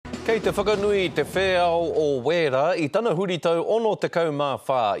Kei te whakanui te whēau o Wera I tana huritau ono te kaumā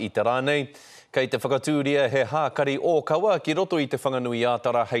whā I te rānei. Kei te whakatūria he hākari o kaua ki roto I te whanganui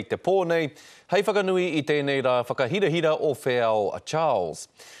ātara hei te pōnei. Hei whakanui I tēnei rā whakahirahira o whēau a Charles.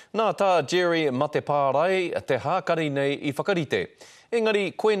 Nā tā Jerry Mateparae te hākari nei I whakarite.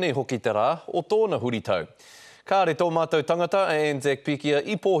 Engari koenei hoki te rā o tōna huritau. Kāre tō mātou tangata a Anzac Pikia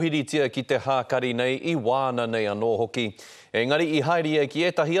I pōhiritia ki te hākari nei I wāna nei anō hoki. Engari I hairia ki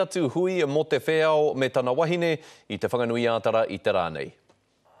etahi atu hui mo te whēao me tana wahine I te whanganui ātara I te rānei.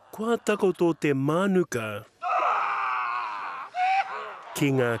 Kua takoto te mānuka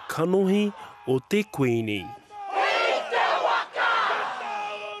ki ngā kanohi o te kuini.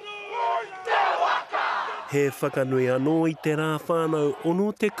 He whakanui anō I te rā whānau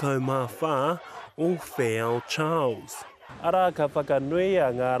ono te kaumā whā o whēao Charles. Ara ka whakanui a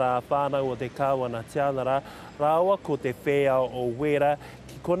ngā rā whānau o te kāwana tianara rāua ko te whēao o Wera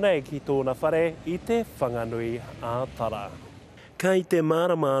ki konei ki tōna whare I te whanganui ātara. Kei te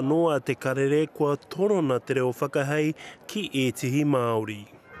mārama noa te karere kua torona te reo whakahei ki etihi Māori.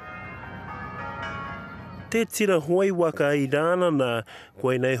 Te tira hoi waka I rānana,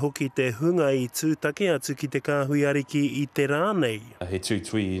 koe nei hoki te hunga I tūtake atu ki te kāhui ariki I te rānei. He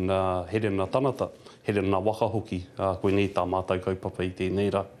tūtui I ngā here na tanata, here na waka hoki, koe nei tā mātou kaupapa I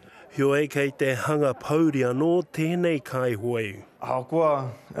tēnei rā. Hioe kei te hanga pauri anō tēnei kai hoi.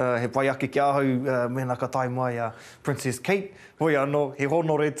 Ahakoa, he pai ake ki ahau mena ka tai mai a Princess Kate. Hoi anō, he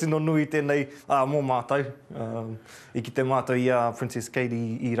honore tino nui tēnei mō mātou. I ki te mātou I a Princess Kate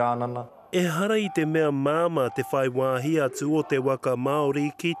I rānana. E hara I te mea māma te whai wāhi atu o te waka Māori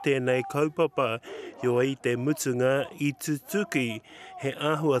ki tēnei kaupapa, jo I te mutunga I tutuki, he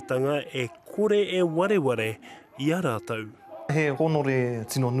āhuatanga e kore e wareware I a rātou. He honore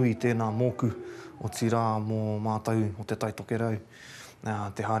tino nui tēnā mōku o tira mō mātou o te taitokerau.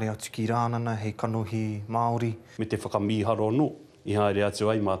 Te haere atu ki rānana, he kanohi Māori. Me te whakamiharo no, I haere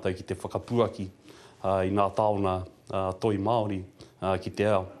atu ai mātou ki te whakapuaki I ngā taona toi Māori ki te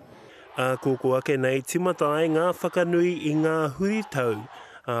ao. A koko ake nei timata ai ngā whakanui I ngā huritau.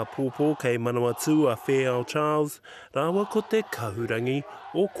 A pōpō kei Manawatu a whēao Charles, rāua ko te kahurangi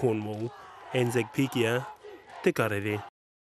o Cornwall. Anzac Pikia, te karere.